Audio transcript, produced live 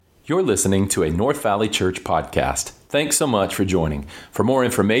You're listening to a North Valley Church podcast. Thanks so much for joining. For more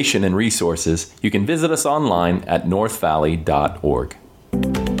information and resources, you can visit us online at northvalley.org.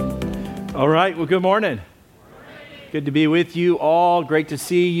 All right, well, good morning. Good to be with you all. Great to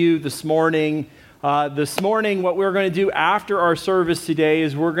see you this morning. This morning, what we're going to do after our service today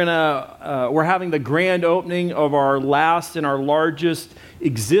is we're having the grand opening of our last and our largest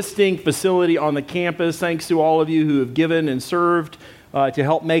existing facility on the campus. Thanks to all of you who have given and served to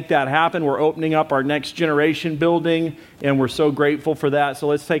help make that happen. We're opening up our next generation building, and we're so grateful for that. So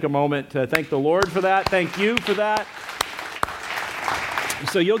let's take a moment to thank the Lord for that. Thank you for that.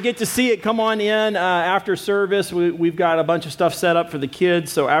 So you'll get to see it. Come on in after service. We've got a bunch of stuff set up for the kids.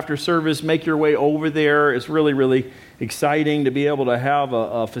 So after service, make your way over there. It's really, really exciting to be able to have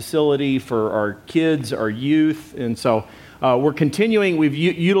a facility for our kids, our youth. And so we're continuing. We've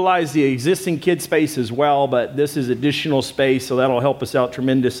utilized the existing kid space as well, but this is additional space, so that'll help us out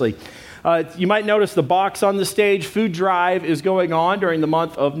tremendously. You might notice the box on the stage. Food drive is going on during the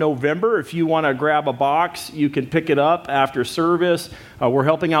month of November. If you want to grab a box, you can pick it up after service. We're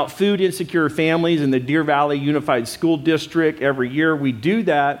helping out food insecure families in the Deer Valley Unified School District. Every year we do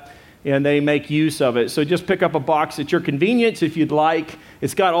that, and they make use of it. So just pick up a box at your convenience if you'd like.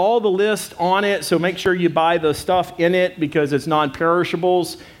 It's got all the list on it, so make sure you buy the stuff in it because it's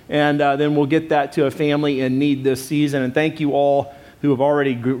non-perishables, and then we'll get that to a family in need this season. And thank you all who have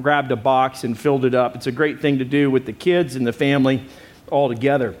already grabbed a box and filled it up. It's a great thing to do with the kids and the family all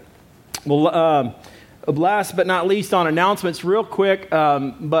together. Well, last but not least on announcements, real quick, I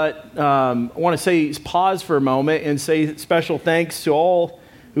want to pause for a moment and say special thanks to all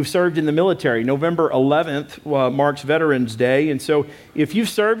who've served in the military. November 11th marks Veterans Day, and so if you've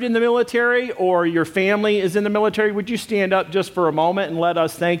served in the military or your family is in the military, would you stand up just for a moment and let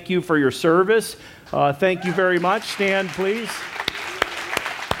us thank you for your service? Thank you very much. Stand, please.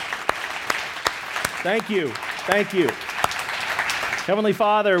 Thank you. Thank you. Heavenly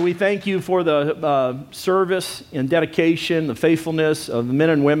Father, we thank you for the service and dedication, the faithfulness of the men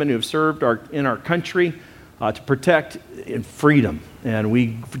and women who have served in our country to protect in freedom. And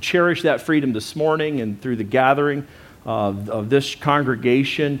we cherish that freedom this morning and through the gathering of this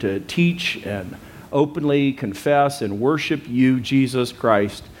congregation to teach and openly confess and worship you, Jesus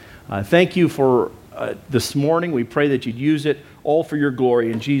Christ. Thank you for this morning. We pray that you'd use it all for your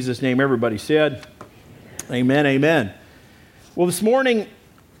glory. In Jesus' name, everybody said, amen, amen. Well, this morning,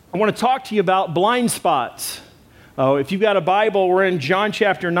 I want to talk to you about blind spots. If you've got a Bible, we're in John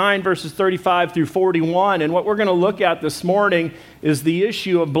chapter 9, verses 35 through 41, and what we're going to look at this morning is the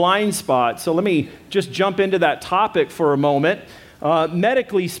issue of blind spots. So let me just jump into that topic for a moment.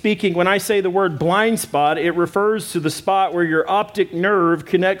 Medically speaking, when I say the word blind spot, it refers to the spot where your optic nerve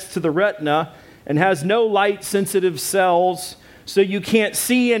connects to the retina and has no light-sensitive cells, so you can't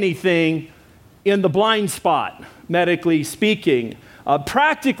see anything in the blind spot, medically speaking.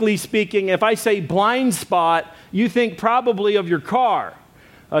 Practically speaking, if I say blind spot, you think probably of your car.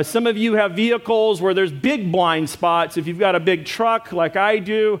 Some of you have vehicles where there's big blind spots. If you've got a big truck like I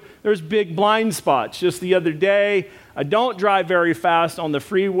do, there's big blind spots. Just the other day, I don't drive very fast on the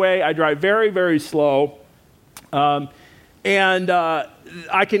freeway. I drive very, very slow. And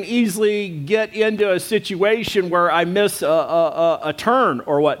I can easily get into a situation where I miss a turn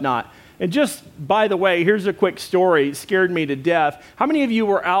or whatnot. And just, by the way, here's a quick story. It scared me to death. How many of you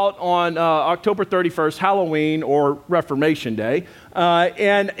were out on October 31st, Halloween, or Reformation Day,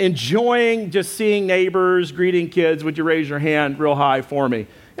 and enjoying just seeing neighbors, greeting kids? Would you raise your hand real high for me?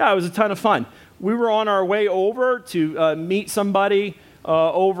 Yeah, it was a ton of fun. We were on our way over to meet somebody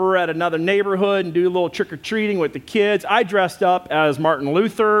over at another neighborhood and do a little trick-or-treating with the kids. I dressed up as Martin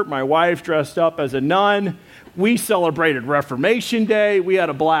Luther. My wife dressed up as a nun. We celebrated Reformation Day. We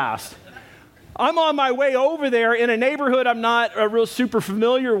had a blast. I'm on my way over there in a neighborhood I'm not real super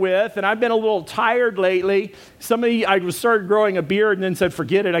familiar with, and I've been a little tired lately. I started growing a beard and then said,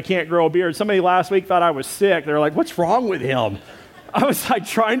 forget it, I can't grow a beard. Somebody last week thought I was sick. They were like, what's wrong with him? I was like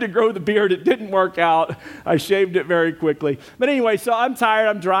trying to grow the beard. It didn't work out. I shaved it very quickly. But anyway, so I'm tired.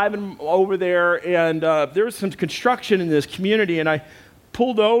 I'm driving over there, and there was some construction in this community, and I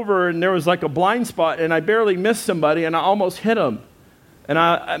pulled over, and there was like a blind spot, and I barely missed somebody, and I almost hit him.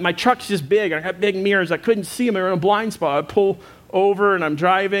 And my truck's just big. I got big mirrors. I couldn't see them. They were in a blind spot. I pull over, and I'm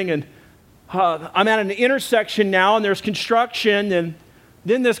driving, and I'm at an intersection now, and there's construction, and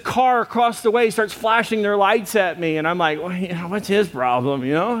then this car across the way starts flashing their lights at me, and I'm like, well, what's his problem,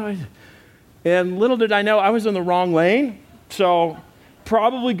 And little did I know, I was in the wrong lane, so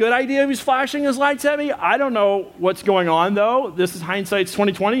Probably good idea if he's flashing his lights at me. I don't know what's going on, though. This is hindsight's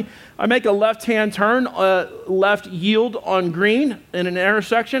 2020. I make a left-hand turn, left yield on green in an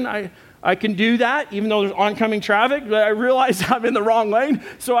intersection. I can do that, even though there's oncoming traffic, but I realize I'm in the wrong lane.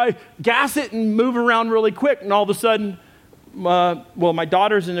 So I gas it and move around really quick, and all of a sudden, my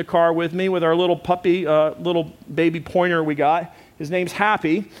daughter's in the car with me with our little puppy, little baby pointer we got. His name's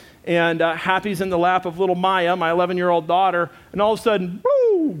Happy. And Happy's in the lap of little Maya, my 11-year-old daughter, and all of a sudden,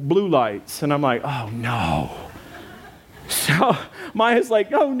 blue lights. And I'm like, oh, no. So Maya's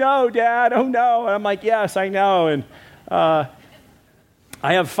like, oh, no, Dad, oh, no. And I'm like, yes, I know. And I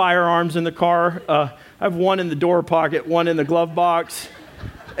have firearms in the car. I have one in the door pocket, one in the glove box.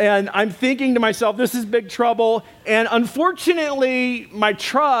 And I'm thinking to myself, this is big trouble. And unfortunately, my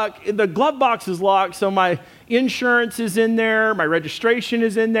truck, the glove box is locked, so my insurance is in there, my registration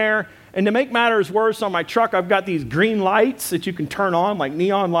is in there. And to make matters worse, on my truck, I've got these green lights that you can turn on, like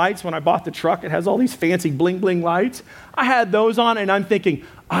neon lights. When I bought the truck, it has all these fancy bling bling lights. I had those on, and I'm thinking,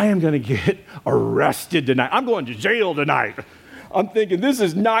 I am going to get arrested tonight. I'm going to jail tonight. I'm thinking, this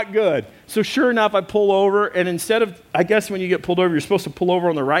is not good. So sure enough, I pull over, and instead of, I guess when you get pulled over, you're supposed to pull over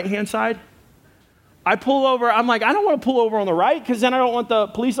on the right-hand side. I pull over. I'm like, I don't want to pull over on the right because then I don't want the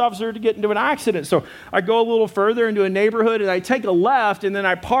police officer to get into an accident. So I go a little further into a neighborhood, and I take a left, and then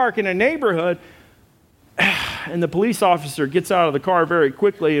I park in a neighborhood, and the police officer gets out of the car very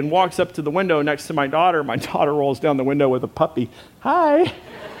quickly and walks up to the window next to my daughter. My daughter rolls down the window with a puppy. Hi.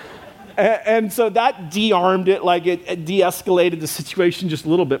 And so that de-armed it, like it de-escalated the situation just a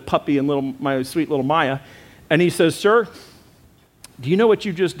little bit, Puppy and my sweet little Maya. And he says, sir, do you know what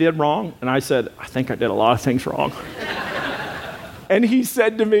you just did wrong? And I said, I think I did a lot of things wrong. And he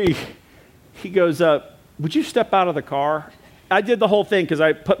said to me, he goes, would you step out of the car? I did the whole thing because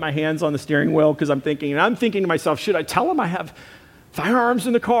I put my hands on the steering wheel because I'm thinking to myself, should I tell him I have firearms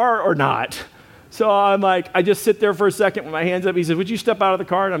in the car or not? So I'm like, I just sit there for a second with my hands up. He says, would you step out of the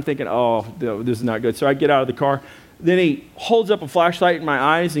car? And I'm thinking, oh, no, this is not good. So I get out of the car. Then he holds up a flashlight in my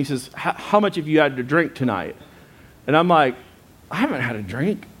eyes, and he says, how much have you had to drink tonight? And I'm like, I haven't had a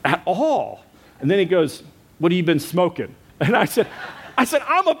drink at all. And then he goes, what have you been smoking? And I said,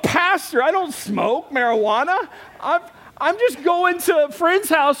 I'm a pastor. I don't smoke marijuana. I'm just going to a friend's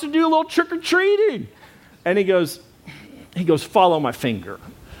house to do a little trick-or-treating. And he goes, follow my finger.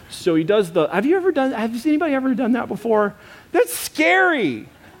 So he does has anybody ever done that before? That's scary.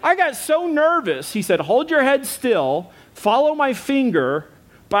 I got so nervous. He said, hold your head still, follow my finger,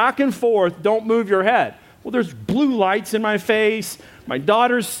 back and forth, don't move your head. Well, there's blue lights in my face. My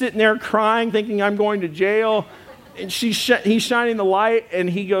daughter's sitting there crying, thinking I'm going to jail. And he's shining the light, and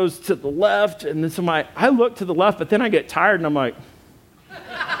he goes to the left. And then I look to the left, but then I get tired, and I'm like,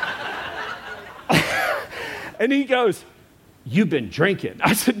 and he goes, you've been drinking.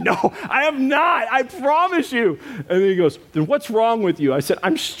 I said, no, I have not. I promise you. And then he goes, then what's wrong with you? I said,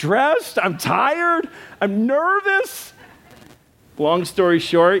 I'm stressed. I'm tired. I'm nervous. Long story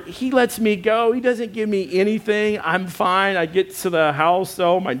short, he lets me go. He doesn't give me anything. I'm fine. I get to the house,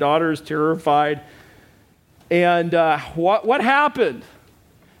 though. My daughter is terrified. And what happened?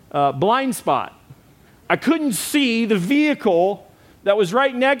 Blind spot. I couldn't see the vehicle that was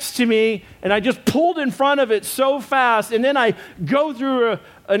right next to me, and I just pulled in front of it so fast, and then I go through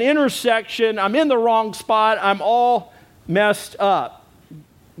an intersection. I'm in the wrong spot. I'm all messed up.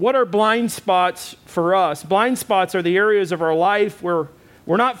 What are blind spots for us? Blind spots are the areas of our life where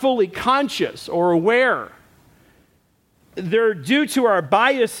we're not fully conscious or aware. They're due to our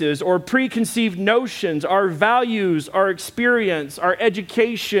biases or preconceived notions, our values, our experience, our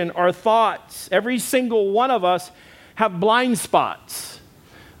education, our thoughts. Every single one of us have blind spots.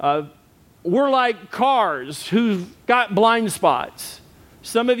 We're like cars who've got blind spots.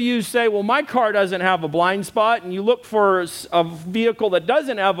 Some of you say, well, my car doesn't have a blind spot, and you look for a vehicle that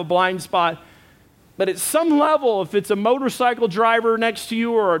doesn't have a blind spot. But at some level, if it's a motorcycle driver next to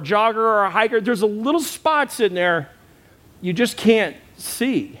you or a jogger or a hiker, there's a little spots in there you just can't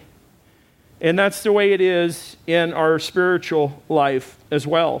see. And that's the way it is in our spiritual life as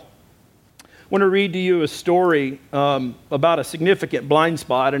well. I want to read to you a story about a significant blind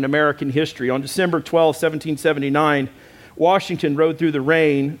spot in American history. On December 12, 1779, Washington rode through the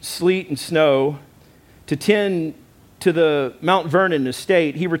rain, sleet, and snow to tend to the Mount Vernon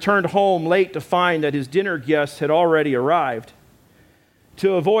estate. He returned home late to find that his dinner guests had already arrived.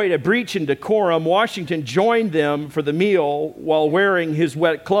 To avoid a breach in decorum, Washington joined them for the meal while wearing his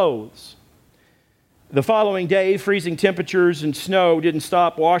wet clothes. The following day, freezing temperatures and snow didn't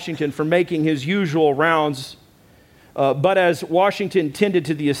stop Washington from making his usual rounds. But as Washington tended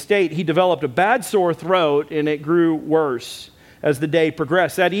to the estate, he developed a bad sore throat, and it grew worse. as the day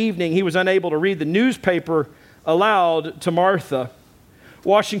progressed. That evening, he was unable to read the newspaper aloud to Martha.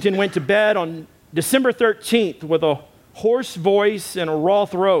 Washington went to bed on December 13th with a hoarse voice and a raw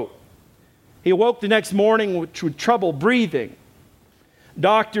throat. He awoke the next morning with trouble breathing.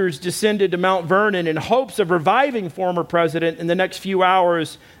 Doctors descended to Mount Vernon in hopes of reviving former president. In the next few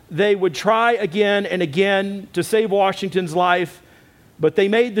hours, they would try again and again to save Washington's life, but they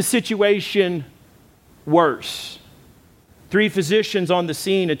made the situation worse. 3 physicians on the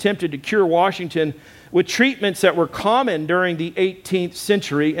scene attempted to cure Washington with treatments that were common during the 18th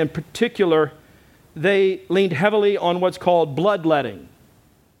century. In particular, they leaned heavily on what's called bloodletting,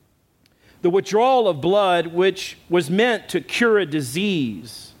 the withdrawal of blood, which was meant to cure a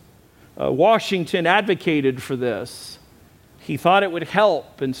disease. Washington advocated for this. He thought it would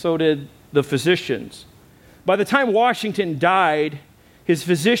help, and so did the physicians. By the time Washington died, his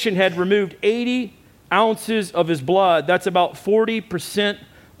physician had removed 80 ounces of his blood. That's about 40%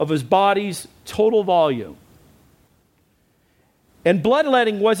 of his body's total volume. And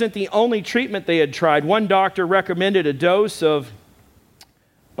bloodletting wasn't the only treatment they had tried. One doctor recommended a dose of,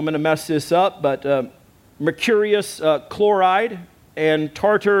 I'm going to mess this up, but mercurius chloride and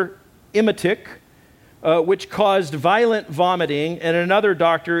tartar emetic, which caused violent vomiting, and another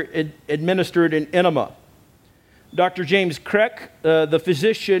doctor administered an enema. Dr. James Creck, the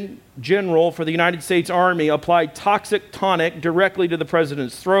physician general for the United States Army, applied toxic tonic directly to the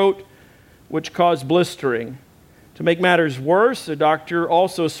president's throat, which caused blistering. To make matters worse, the doctor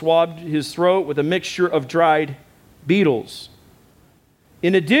also swabbed his throat with a mixture of dried beetles.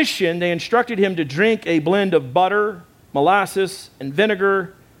 In addition, they instructed him to drink a blend of butter, molasses, and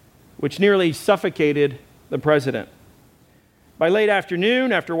vinegar, which nearly suffocated the president. By late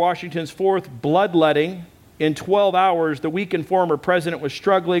afternoon, after Washington's 4th bloodletting, in 12 hours, the weakened former president was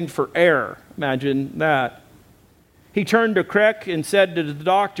struggling for air. Imagine that. He turned to Creck and said to the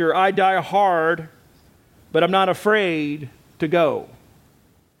doctor, "I die hard, but I'm not afraid to go.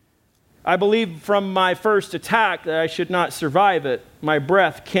 I believe from my first attack that I should not survive it. My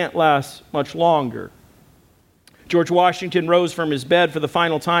breath can't last much longer." George Washington rose from his bed for the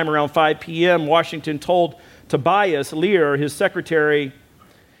final time around 5 p.m. Washington told Tobias Lear, his secretary,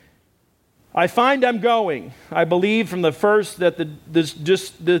 "I find I'm going. I believe from the first that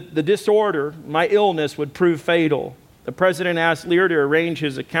the disorder, my illness, would prove fatal." The president asked Lear to arrange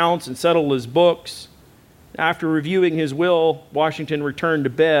his accounts and settle his books. After reviewing his will, Washington returned to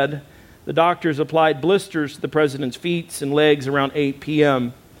bed. The doctors applied blisters to the president's feet and legs around 8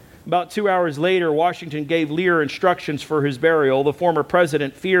 p.m. About 2 hours later, Washington gave Lear instructions for his burial. The former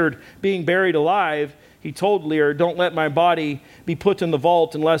president feared being buried alive. He told Lear, "Don't let my body be put in the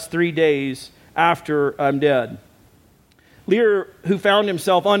vault unless 3 days after I'm dead." Lear, who found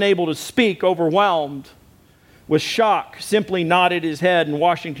himself unable to speak, overwhelmed with shock, simply nodded his head, and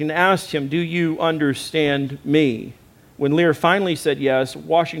Washington asked him, "Do you understand me?" When Lear finally said yes,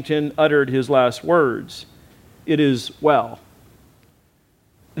 Washington uttered his last words, "It is well."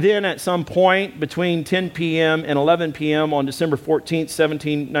 Then at some point between 10 p.m. and 11 p.m. on December 14,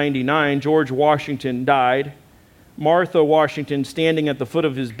 1799, George Washington died. Martha Washington, standing at the foot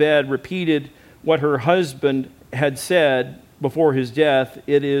of his bed, repeated what her husband had said before his death,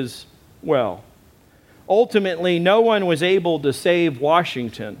 "It is well." Ultimately, no one was able to save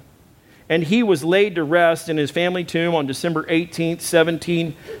Washington, and he was laid to rest in his family tomb on December 18,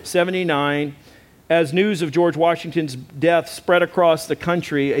 1779. As news of George Washington's death spread across the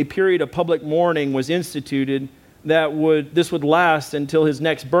country, a period of public mourning was instituted this would last until his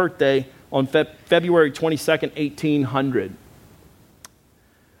next birthday on February 22nd, 1800.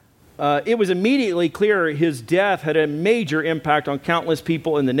 It was immediately clear his death had a major impact on countless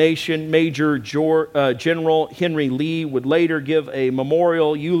people in the nation. Major General Henry Lee would later give a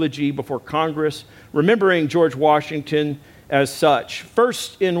memorial eulogy before Congress, remembering George Washington as such.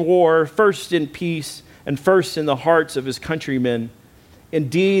 First in war, first in peace, and first in the hearts of his countrymen.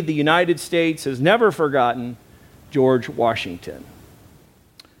 Indeed, the United States has never forgotten George Washington.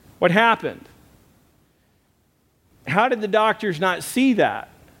 What happened? How did the doctors not see that?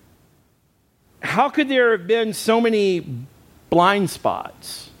 How could there have been so many blind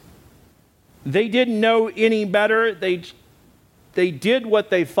spots? They didn't know any better. They did what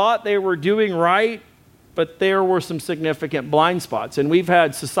they thought they were doing right, but there were some significant blind spots. And we've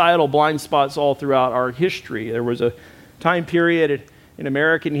had societal blind spots all throughout our history. There was a time period in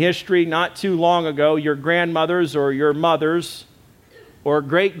American history not too long ago, your grandmothers or your mothers or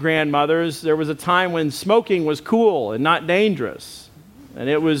great-grandmothers, there was a time when smoking was cool and not dangerous. And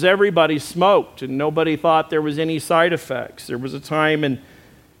it was everybody smoked, and nobody thought there was any side effects. There was a time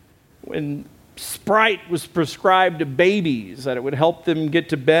when Sprite was prescribed to babies, that it would help them get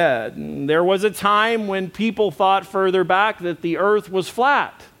to bed. And there was a time when people thought further back that the earth was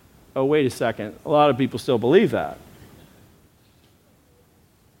flat. Oh, wait a second. A lot of people still believe that.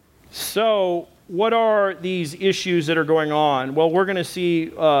 So, what are these issues that are going on? Well, we're going to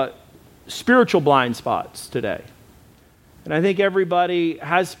see spiritual blind spots today. And I think everybody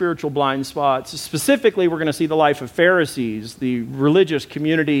has spiritual blind spots. Specifically, we're going to see the life of Pharisees, the religious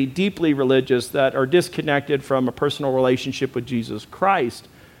community, deeply religious, that are disconnected from a personal relationship with Jesus Christ,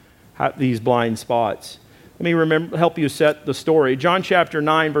 have these blind spots. Let me help you set the story. John chapter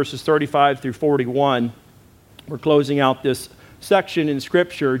 9, verses 35 through 41. We're closing out this section in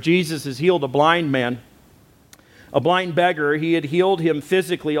Scripture. Jesus has healed a blind man, a blind beggar. He had healed him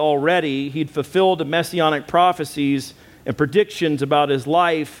physically already. He'd fulfilled messianic prophecies and predictions about his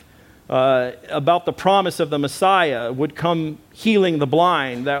life, about the promise of the Messiah would come healing the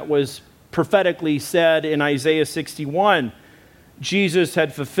blind. That was prophetically said in Isaiah 61. Jesus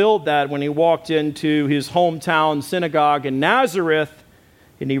had fulfilled that when he walked into his hometown synagogue in Nazareth,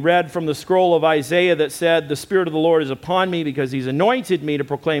 and he read from the scroll of Isaiah that said, "The Spirit of the Lord is upon me because he's anointed me to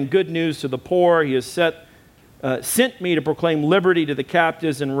proclaim good news to the poor. He has sent me to proclaim liberty to the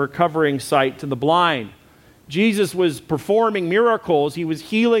captives and recovering sight to the blind." Jesus was performing miracles. He was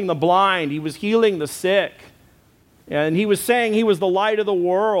healing the blind. He was healing the sick. And he was saying he was the light of the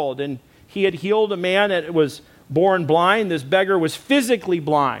world. And he had healed a man that was born blind. This beggar was physically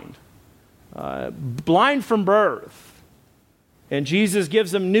blind, blind from birth. And Jesus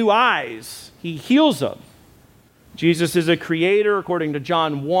gives him new eyes. He heals him. Jesus is a creator, according to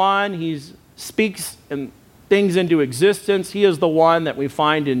John 1. He speaks things into existence. He is the one that we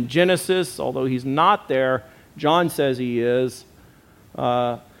find in Genesis, although he's not there. John says he is.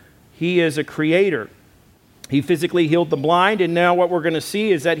 He is a creator. He physically healed the blind, and now what we're going to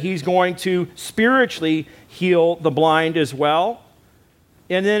see is that he's going to spiritually heal the blind as well.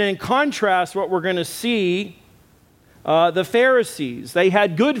 And then in contrast, what we're going to see, the Pharisees, they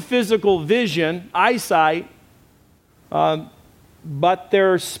had good physical vision, eyesight, but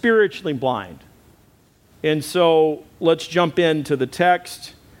they're spiritually blind. And so let's jump into the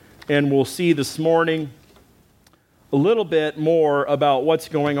text, and we'll see this morning a little bit more about what's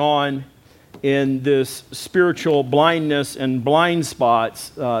going on in this spiritual blindness and blind spots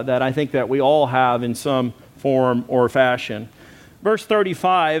that I think that we all have in some form or fashion. Verse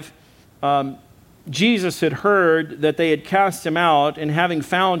 35, Jesus had heard that they had cast him out, and having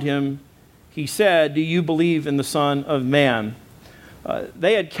found him, he said, "Do you believe in the Son of Man?"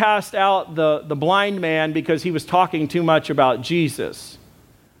 They had cast out the blind man because he was talking too much about Jesus.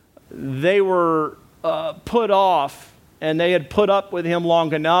 They were put off, and they had put up with him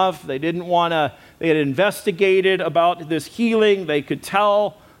long enough. They didn't want to, they had investigated about this healing. They could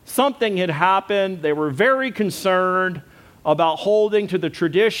tell something had happened. They were very concerned about holding to the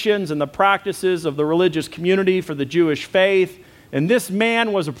traditions and the practices of the religious community for the Jewish faith. And this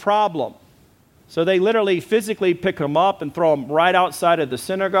man was a problem. So they literally physically pick him up and throw him right outside of the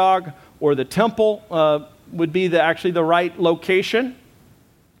synagogue, or the temple would be actually the right location.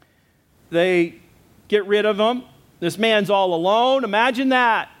 They get rid of him. This man's all alone. Imagine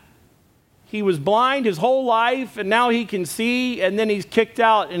that. He was blind his whole life, and now he can see, and then he's kicked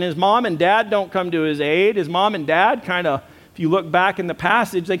out, and his mom and dad don't come to his aid. His mom and dad kind of, if you look back in the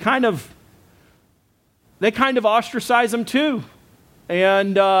passage, they kind of ostracize him too.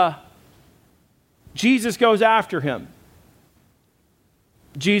 And Jesus goes after him.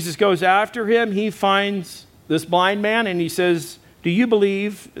 Jesus goes after him. He finds this blind man, and he says, "Do you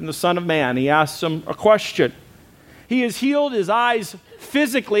believe in the Son of Man?" He asks him a question. He has healed his eyes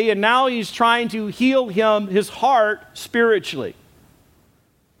physically, and now he's trying to heal him, his heart, spiritually.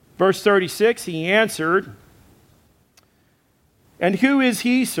 Verse 36, he answered, "And who is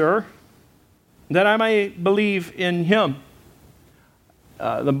he, sir, that I may believe in him?"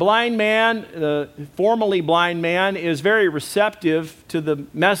 The blind man, the formerly blind man, is very receptive to the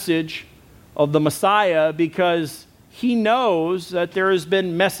message of the Messiah because he knows that there has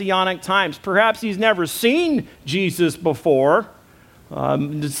been messianic times. Perhaps he's never seen Jesus before.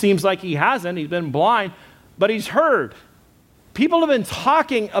 It seems like he hasn't. He's been blind, but he's heard. People have been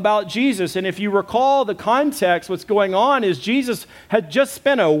talking about Jesus, and if you recall the context, what's going on is Jesus had just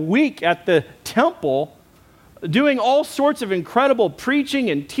spent a week at the temple doing all sorts of incredible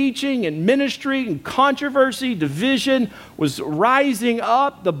preaching and teaching and ministry, and controversy, division was rising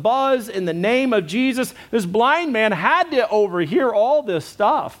up, the buzz in the name of Jesus. This blind man had to overhear all this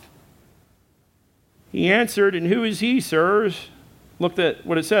stuff. He answered, "And who is he, sirs?" Look at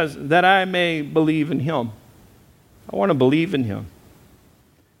what it says, "that I may believe in him." I want to believe in him.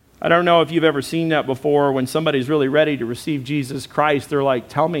 I don't know if you've ever seen that before. When somebody's really ready to receive Jesus Christ, they're like,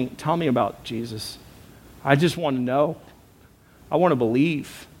 tell me about Jesus. I just want to know. I want to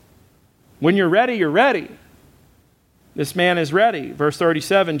believe. When you're ready, you're ready. This man is ready. Verse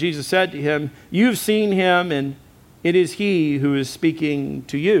 37, Jesus said to him, you've seen him, and it is he who is speaking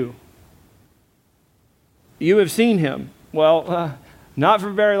to you. You have seen him. Well, not for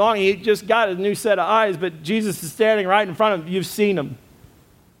very long. He just got a new set of eyes, but Jesus is standing right in front of him. You've seen him.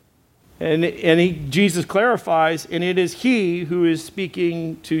 And Jesus clarifies, and it is he who is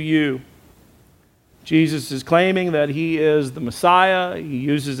speaking to you. Jesus is claiming that he is the Messiah. He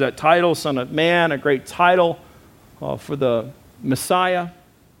uses that title, Son of Man, a great title for the Messiah.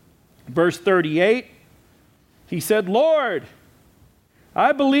 Verse 38, he said, Lord,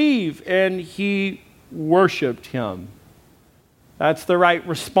 I believe, and he worshiped him. That's the right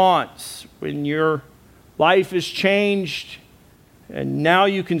response. When your life is changed and now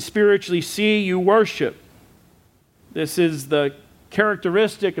you can spiritually see, you worship. This is the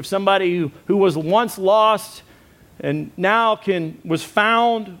characteristic of somebody who was once lost and now was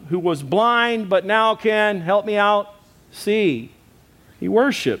found, who was blind, but now can, help me out, see. He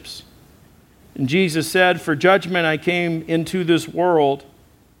worships. And Jesus said, for judgment I came into this world,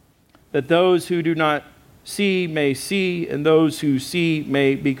 that those who do not see may see, and those who see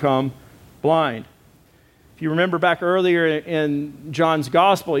may become blind. If you remember back earlier in John's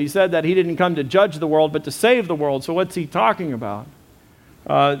gospel, he said that he didn't come to judge the world, but to save the world. So what's he talking about?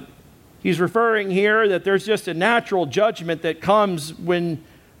 He's referring here that there's just a natural judgment that comes when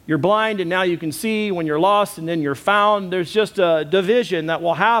you're blind and now you can see, when you're lost and then you're found. There's just a division that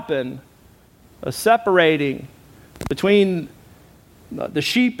will happen, a separating between the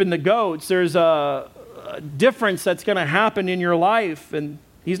sheep and the goats. There's a difference that's going to happen in your life. And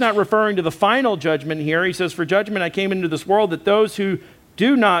he's not referring to the final judgment here. He says, for judgment I came into this world, that those who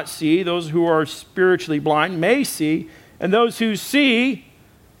do not see, those who are spiritually blind, may see, and those who see,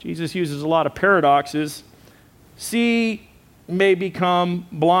 Jesus uses a lot of paradoxes, see may become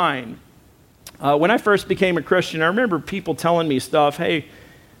blind. When I first became a Christian, I remember people telling me stuff, hey,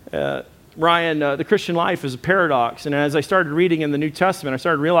 Ryan, the Christian life is a paradox. And as I started reading in the New Testament, I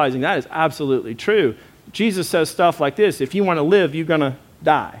started realizing that is absolutely true. Jesus says stuff like this, if you want to live, you're going to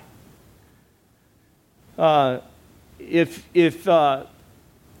die.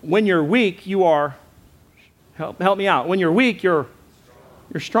 When you're weak, you are, help me out, when you're weak, you're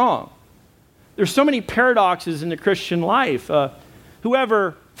strong. There's so many paradoxes in the Christian life.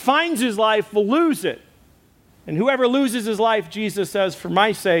 Whoever finds his life will lose it. And whoever loses his life, Jesus says, for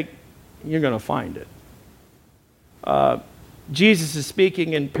my sake, you're going to find it. Jesus is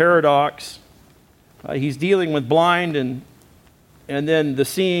speaking in paradox. He's dealing with blind and then the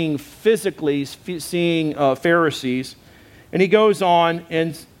seeing physically, seeing Pharisees. And he goes on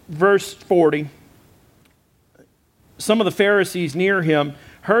in verse 40. Some of the Pharisees near him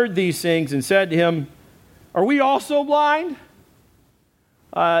heard these things and said to him, are we also blind?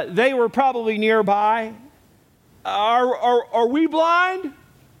 They were probably nearby. Are we blind?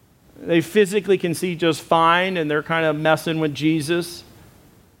 They physically can see just fine, and they're kind of messing with Jesus.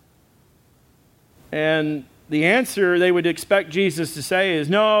 And the answer they would expect Jesus to say is,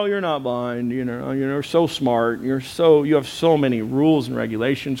 no, you're not blind. You're so smart. You have so many rules and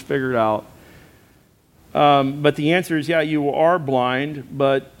regulations figured out. But the answer is, yeah, you are blind.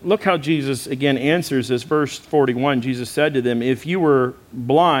 But look how Jesus, again, answers this. Verse 41, Jesus said to them, if you were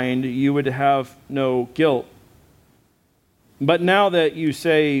blind, you would have no guilt. But now that you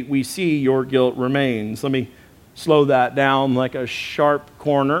say we see, your guilt remains. Let me slow that down like a sharp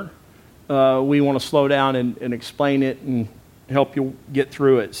corner. We want to slow down and explain it and help you get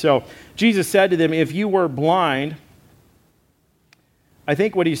through it. So Jesus said to them, if you were blind, I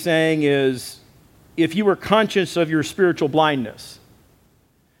think what he's saying is, if you were conscious of your spiritual blindness,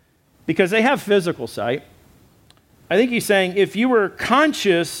 because they have physical sight, I think he's saying, if you were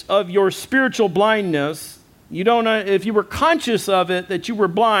conscious of your spiritual blindness, if you were conscious of it, that you were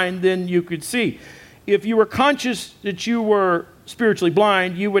blind, then you could see. If you were conscious that you were spiritually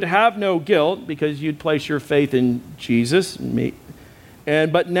blind, you would have no guilt because you'd place your faith in Jesus and me.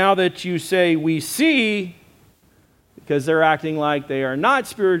 But now that you say we see, because they're acting like they are not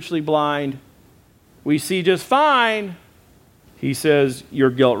spiritually blind, we see just fine, he says your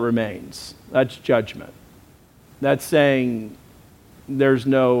guilt remains. That's judgment. That's saying there's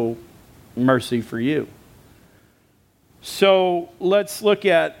no mercy for you. So let's look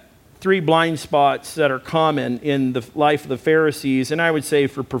at 3 blind spots that are common in the life of the Pharisees, and I would say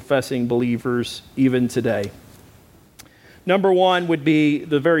for professing believers even today. Number 1 would be,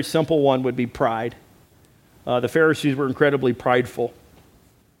 the very simple one would be pride. The Pharisees were incredibly prideful.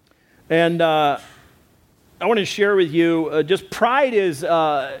 And I want to share with you, just pride is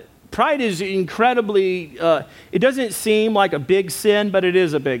incredibly, it doesn't seem like a big sin, but it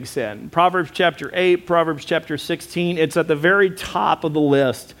is a big sin. Proverbs chapter 8, Proverbs chapter 16, it's at the very top of the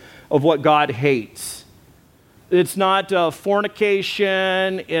list of what God hates. It's not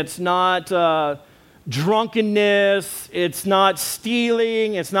fornication, it's not drunkenness, it's not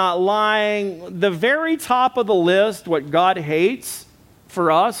stealing, it's not lying. The very top of the list, what God hates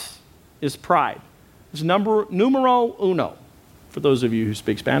for us is pride. It's numero uno, for those of you who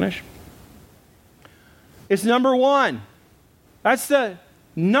speak Spanish. It's number one. That's the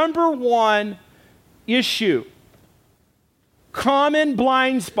number one issue. Common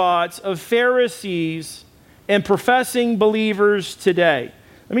blind spots of Pharisees and professing believers today.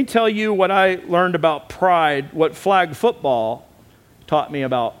 Let me tell you what I learned about pride, what flag football taught me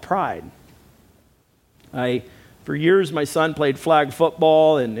about pride. For years, my son played flag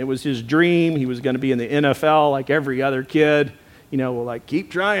football, and it was his dream. He was going to be in the NFL like every other kid. Like,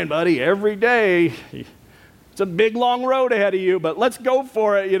 keep trying, buddy, every day. It's a big, long road ahead of you, but let's go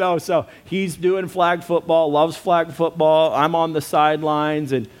for it, So he's doing flag football, loves flag football. I'm on the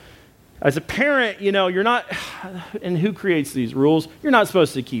sidelines, and as a parent, you're not, and who creates these rules? You're not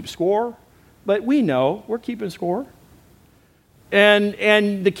supposed to keep score, but we know we're keeping score.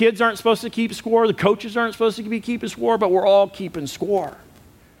 And the kids aren't supposed to keep score, the coaches aren't supposed to be keeping score, but we're all keeping score.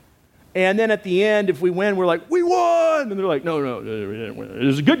 And then at the end, if we win, we're like, we won! And they're like, no, we didn't win. It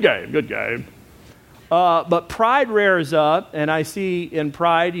was a good game. But pride rears up, and I see in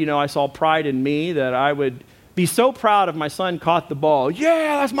pride, I saw pride in me that I would be so proud if my son caught the ball.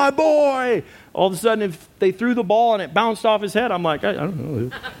 Yeah, that's my boy! All of a sudden, if they threw the ball and it bounced off his head, I'm like, I don't know.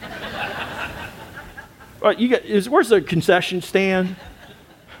 Where's the concession stand?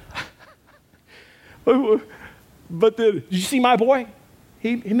 But did you see my boy?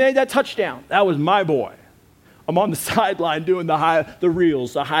 He made that touchdown. That was my boy. I'm on the sideline doing the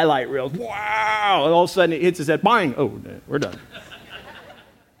highlight reels. Wow! And all of a sudden it hits his head. Bang! Oh, we're done.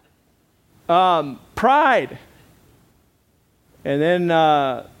 Pride. And then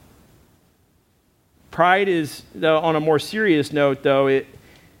pride is, on a more serious note, though,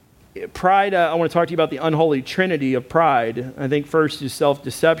 pride, I want to talk to you about the unholy trinity of pride. I think first is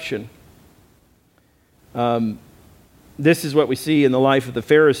self-deception. This is what we see in the life of the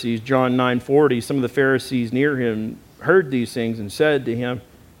Pharisees. John 9:40, some of the Pharisees near him heard these things and said to him,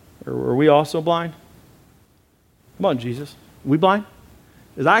 are we also blind? Come on, Jesus. Are we blind?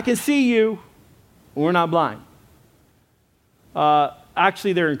 Because I can see you, we're not blind.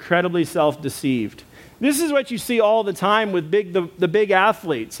 Actually, they're incredibly self-deceived. This is what you see all the time with the big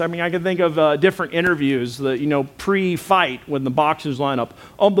athletes. I mean, I can think of different interviews, pre-fight when the boxers line up.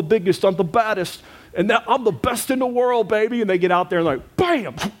 I'm the biggest, I'm the baddest, and I'm the best in the world, baby. And they get out there and like,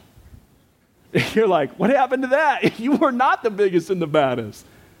 bam! You're like, what happened to that? You were not the biggest and the baddest.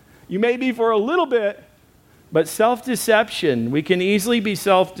 You may be for a little bit, but self-deception. We can easily be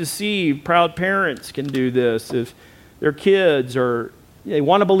self-deceived. Proud parents can do this if their kids they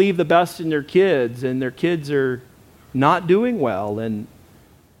want to believe the best in their kids, and their kids are not doing well, and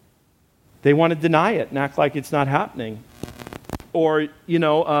they want to deny it and act like it's not happening. Or,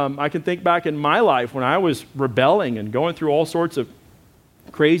 I can think back in my life when I was rebelling and going through all sorts of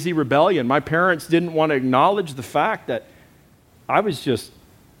crazy rebellion. My parents didn't want to acknowledge the fact that I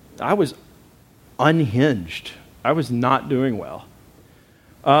was unhinged. I was not doing well.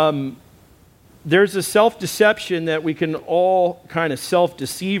 There's a self-deception that we can all kind of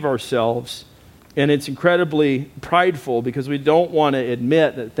self-deceive ourselves, and it's incredibly prideful because we don't want to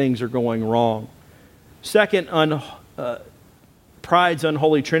admit that things are going wrong. Second, pride's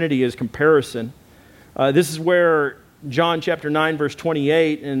unholy trinity is comparison. This is where John chapter 9, verse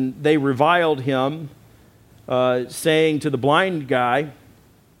 28, and they reviled him, saying to the blind guy,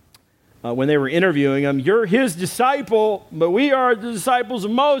 when they were interviewing him, you're his disciple, but we are the disciples of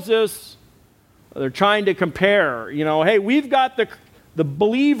Moses. They're trying to compare. Hey, we've got the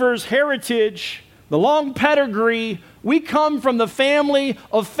believer's heritage, the long pedigree. We come from the family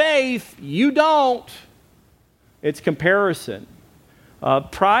of faith. You don't. It's comparison.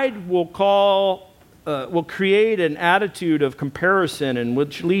 Pride will create an attitude of comparison, and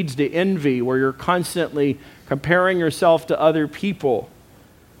which leads to envy, where you're constantly comparing yourself to other people.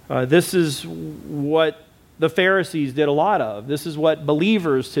 This is what the Pharisees did a lot of. This is what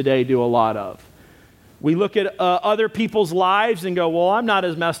believers today do a lot of. We look at other people's lives and go, well, I'm not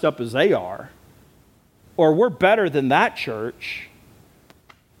as messed up as they are. Or we're better than that church.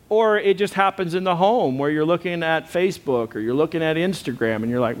 Or it just happens in the home where you're looking at Facebook or you're looking at Instagram and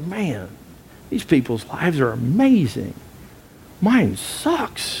you're like, man, these people's lives are amazing. Mine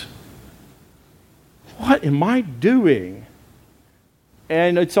sucks. what am I doing?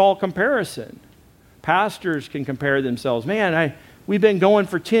 And it's all comparison. Pastors can compare themselves. Man, we've been going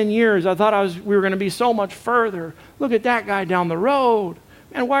for 10 years. I thought we were going to be so much further. Look at that guy down the road.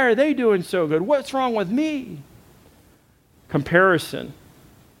 Man, why are they doing so good? What's wrong with me? Comparison.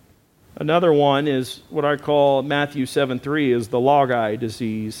 Another one is what I call Matthew 7:3 is the log-eye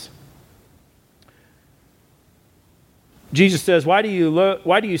disease. Jesus says, why do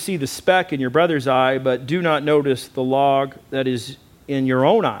you see the speck in your brother's eye, but do not notice the log that is in your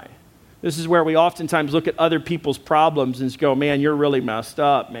own eye? This is where we oftentimes look at other people's problems and just go, man, you're really messed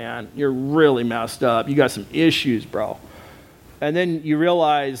up, man. You're really messed up. You got some issues, bro. And then you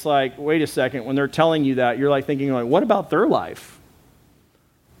realize, like, wait a second, when they're telling you that, you're like thinking, like, what about their life?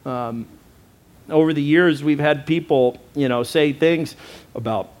 Over the years, we've had people, say things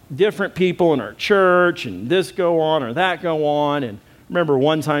about different people in our church, and this go on or that go on. And remember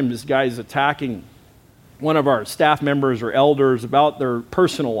one time this guy's attacking one of our staff members or elders about their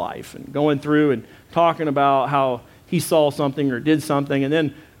personal life and going through and talking about how he saw something or did something. And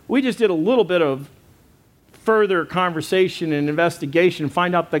then we just did a little bit of further conversation and investigation,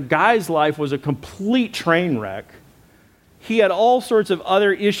 find out the guy's life was a complete train wreck. He had all sorts of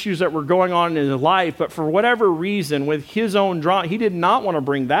other issues that were going on in his life, but for whatever reason, with his own drama, he did not want to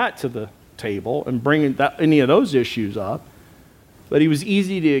bring that to the table and bring any of those issues up. But he was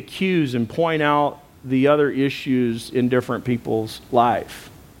easy to accuse and point out the other issues in different people's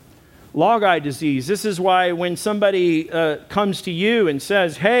life. Log-eye disease. This is why when somebody comes to you and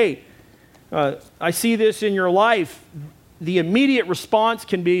says, hey, I see this in your life, the immediate response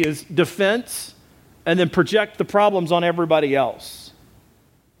can be is defense, and then project the problems on everybody else.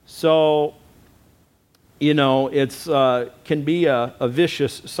 So, it's can be a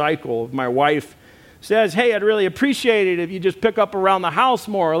vicious cycle. My wife says, hey, I'd really appreciate it if you just pick up around the house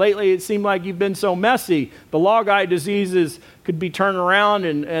more. Lately, it seemed like you've been so messy. The log-eye diseases could be turned around,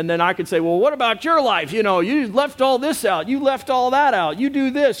 and then I could say, well, what about your life? You left all this out. You left all that out. You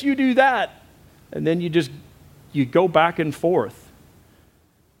do this, you do that. And then you go back and forth.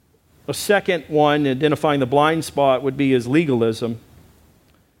 A second one, identifying the blind spot, would be is legalism.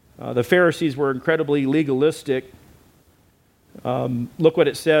 The Pharisees were incredibly legalistic. Look what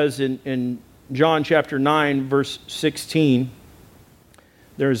it says in John chapter 9, verse 16.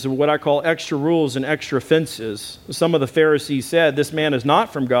 There's what I call extra rules and extra offenses. Some of the Pharisees said, this man is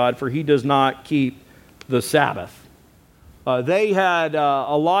not from God, for he does not keep the Sabbath. They had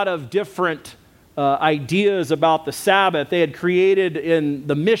a lot of different ideas about the Sabbath. They had created in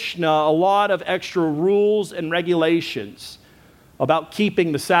the Mishnah a lot of extra rules and regulations about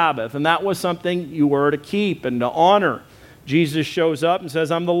keeping the Sabbath, and that was something you were to keep and to honor. Jesus shows up and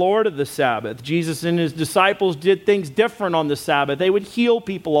says, I'm the Lord of the Sabbath. Jesus and his disciples did things different on the Sabbath. They would heal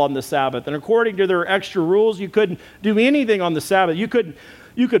people on the Sabbath, and according to their extra rules, you couldn't do anything on the Sabbath.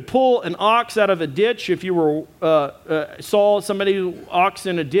 You could pull an ox out of a ditch if you saw somebody ox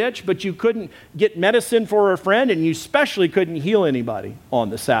in a ditch, but you couldn't get medicine for a friend, and you especially couldn't heal anybody on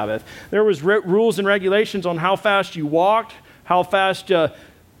the Sabbath. There was rules and regulations on how fast you walked, how fast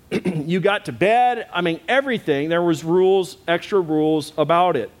you got to bed. I mean, everything. There was rules, extra rules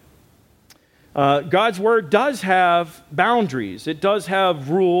about it. God's word does have boundaries. It does have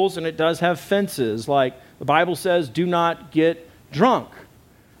rules, and it does have fences. Like the Bible says, do not get drunk.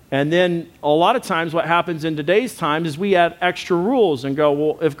 And then a lot of times what happens in today's time is we add extra rules and go,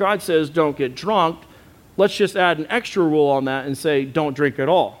 well, if God says don't get drunk, let's just add an extra rule on that and say don't drink at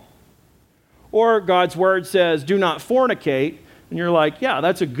all. Or God's word says do not fornicate, and you're like, yeah,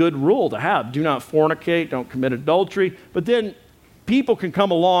 that's a good rule to have. Do not fornicate, don't commit adultery. But then people can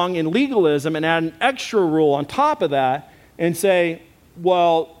come along in legalism and add an extra rule on top of that and say,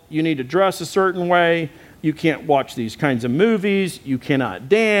 well, you need to dress a certain way. You can't watch these kinds of movies. You cannot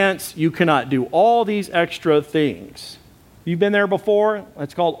dance. You cannot do all these extra things. You've been there before?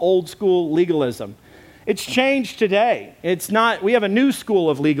 That's called old school legalism. It's changed today. We have a new school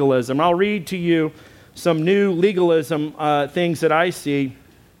of legalism. I'll read to you some new legalism things that I see.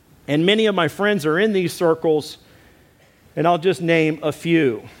 And many of my friends are in these circles, and I'll just name a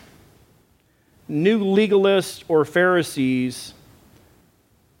few. New legalists or Pharisees.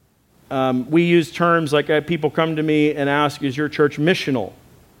 We use terms like people come to me and ask, is your church missional?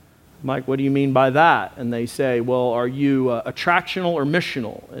 I'm like, what do you mean by that? And they say, well, are you attractional or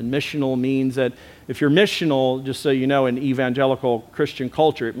missional? And missional means that if you're missional, just so you know, in evangelical Christian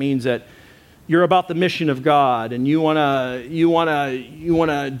culture, it means that you're about the mission of God, and you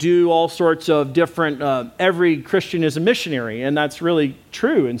wanna do all sorts of different. Every Christian is a missionary, and that's really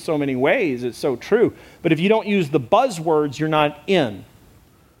true in so many ways. It's so true. But if you don't use the buzzwords, you're not in.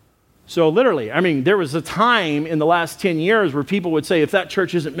 So literally, there was a time in the last 10 years where people would say, if that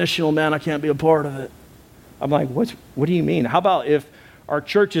church isn't missional, man, I can't be a part of it. I'm like, what do you mean? How about if our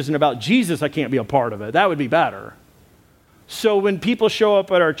church isn't about Jesus, I can't be a part of it? That would be better. So when people show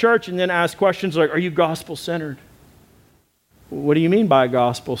up at our church and then ask questions like, are you gospel-centered? What do you mean by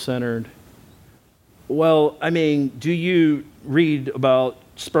gospel-centered? Well, do you read about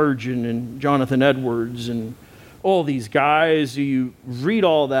Spurgeon and Jonathan Edwards and all these guys? Do you read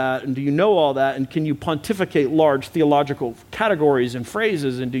all that, and do you know all that, and can you pontificate large theological categories and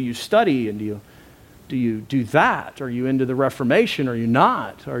phrases, and do you study, and do you do that? Are you into the Reformation? Are you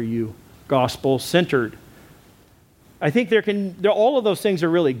not? Are you gospel-centered? I think all of those things are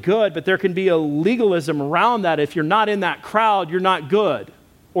really good, but there can be a legalism around that. If you're not in that crowd, you're not good,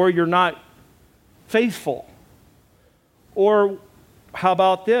 or you're not faithful. Or how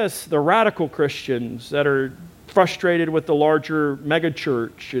about this? The radical Christians that are frustrated with the larger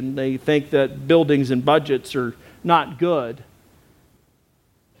megachurch, and they think that buildings and budgets are not good.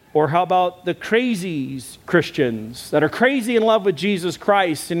 Or how about the crazy Christians that are crazy in love with Jesus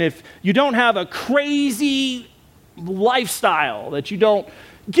Christ, and if you don't have a crazy lifestyle, that you don't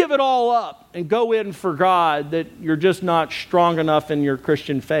give it all up and go in for God, that you're just not strong enough in your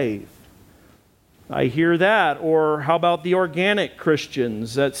Christian faith. I hear that. Or how about the organic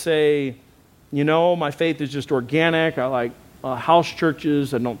Christians that say, my faith is just organic. I like house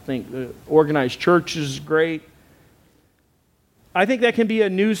churches. I don't think the organized church is great. I think that can be a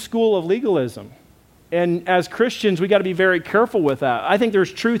new school of legalism. And as Christians, we got to be very careful with that. I think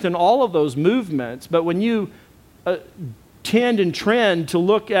there's truth in all of those movements, but when you tend and trend to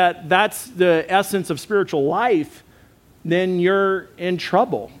look at that's the essence of spiritual life, then you're in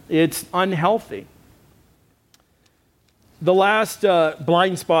trouble. It's unhealthy. The last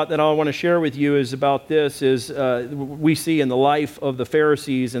blind spot that I want to share with you is about this, we see in the life of the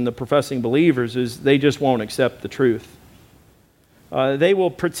Pharisees and the professing believers, is they just won't accept the truth. They will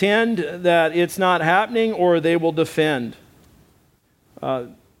pretend that it's not happening, or they will defend.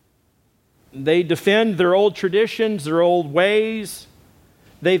 They defend their old traditions, their old ways.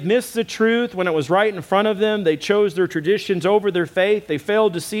 They've missed the truth when it was right in front of them. They chose their traditions over their faith. They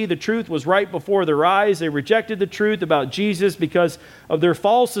failed to see the truth was right before their eyes. They rejected the truth about Jesus because of their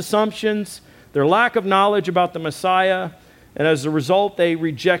false assumptions, their lack of knowledge about the Messiah, and as a result, they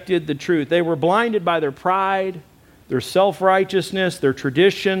rejected the truth. They were blinded by their pride, their self-righteousness, their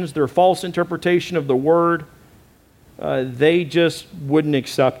traditions, their false interpretation of the Word. They just wouldn't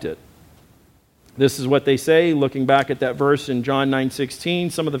accept it. This is what they say, looking back at that verse in John 9:16.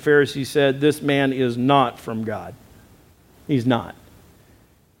 Some of the Pharisees said, this man is not from God. He's not.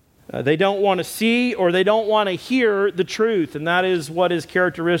 They don't want to see, or they don't want to hear the truth, and that is what is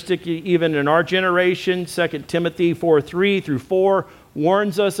characteristic even in our generation. 2 Timothy 4:3-4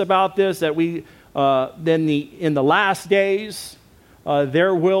 warns us about this, that in the last days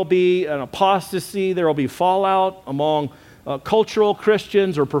there will be an apostasy, there will be fallout among cultural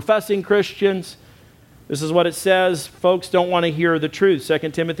Christians or professing Christians. This is what it says. Folks don't want to hear the truth.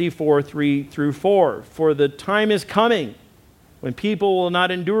 2 Timothy 4:3-4. For the time is coming when people will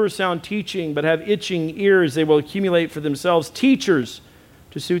not endure sound teaching, but have itching ears. They will accumulate for themselves teachers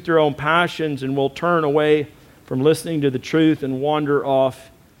to suit their own passions, and will turn away from listening to the truth and wander off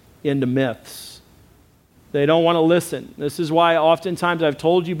into myths. They don't want to listen. This is why oftentimes I've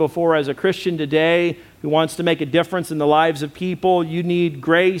told you before, as a Christian today who wants to make a difference in the lives of people, you need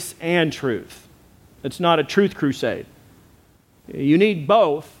grace and truth. It's not a truth crusade. You need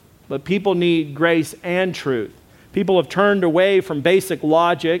both, but people need grace and truth. People have turned away from basic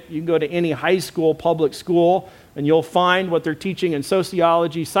logic. You can go to any high school, public school, and you'll find what they're teaching in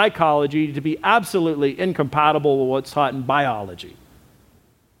sociology, psychology to be absolutely incompatible with what's taught in biology.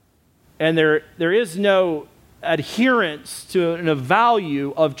 And there is no adherence to a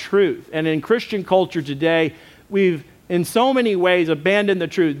value of truth. And in Christian culture today, we've in so many ways abandoned the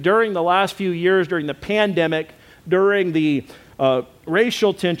truth. During the last few years, during the pandemic, during the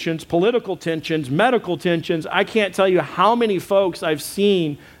racial tensions, political tensions, medical tensions, I can't tell you how many folks I've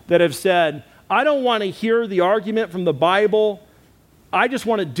seen that have said, I don't want to hear the argument from the Bible. I just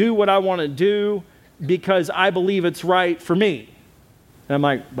want to do what I want to do because I believe it's right for me. And I'm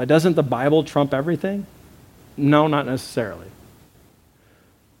like, but doesn't the Bible trump everything? No, not necessarily.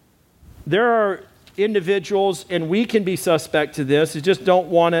 There are individuals, and we can be suspect to this, who just don't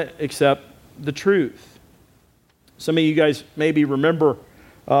want to accept the truth. Some of you guys maybe remember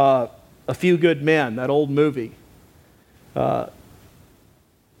A Few Good Men, that old movie.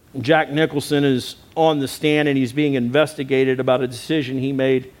 Jack Nicholson is on the stand and he's being investigated about a decision he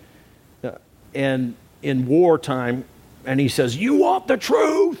made in wartime. And he says, you want the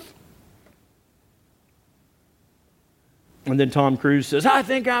truth? And then Tom Cruise says, I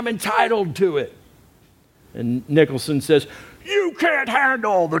think I'm entitled to it. And Nicholson says, you can't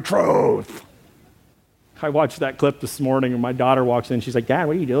handle the truth. I watched that clip this morning, and my daughter walks in. She's like, Dad,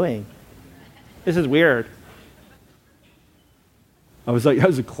 what are you doing? This is weird. I was like, that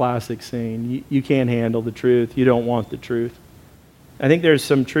was a classic scene. You can't handle the truth. You don't want the truth. I think there's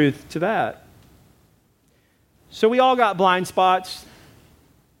some truth to that. So we all got blind spots.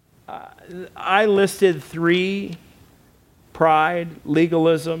 I listed 3: pride,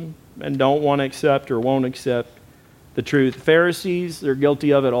 legalism, and don't want to accept or won't accept the truth. Pharisees, they're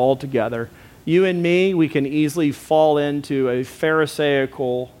guilty of it altogether. You and me, we can easily fall into a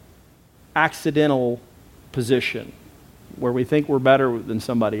Pharisaical, accidental position where we think we're better than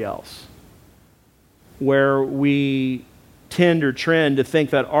somebody else, where we tend or trend to think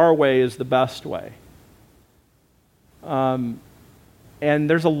that our way is the best way. And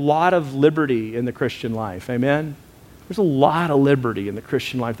there's a lot of liberty in the Christian life, amen? There's a lot of liberty in the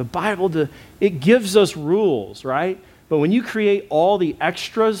Christian life. The Bible, it gives us rules, right? But when you create all the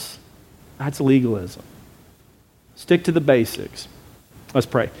extras, that's legalism. Stick to the basics. Let's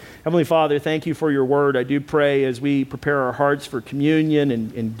pray. Heavenly Father, thank you for your word. I do pray as we prepare our hearts for communion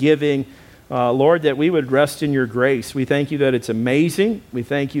and giving, Lord, that we would rest in your grace. We thank you that it's amazing. We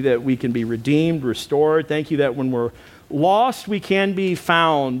thank you that we can be redeemed, restored. Thank you that when we're lost, we can be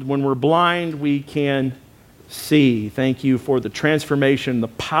found. When we're blind, we can see. Thank you for the transformation, the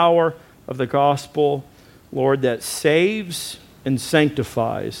power of the gospel, Lord, that saves and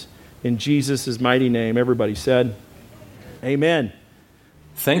sanctifies. In Jesus' mighty name, everybody said, amen.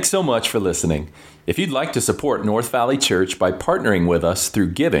 Thanks so much for listening. If you'd like to support North Valley Church by partnering with us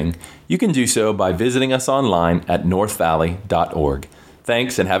through giving, you can do so by visiting us online at northvalley.org.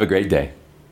 Thanks and have a great day.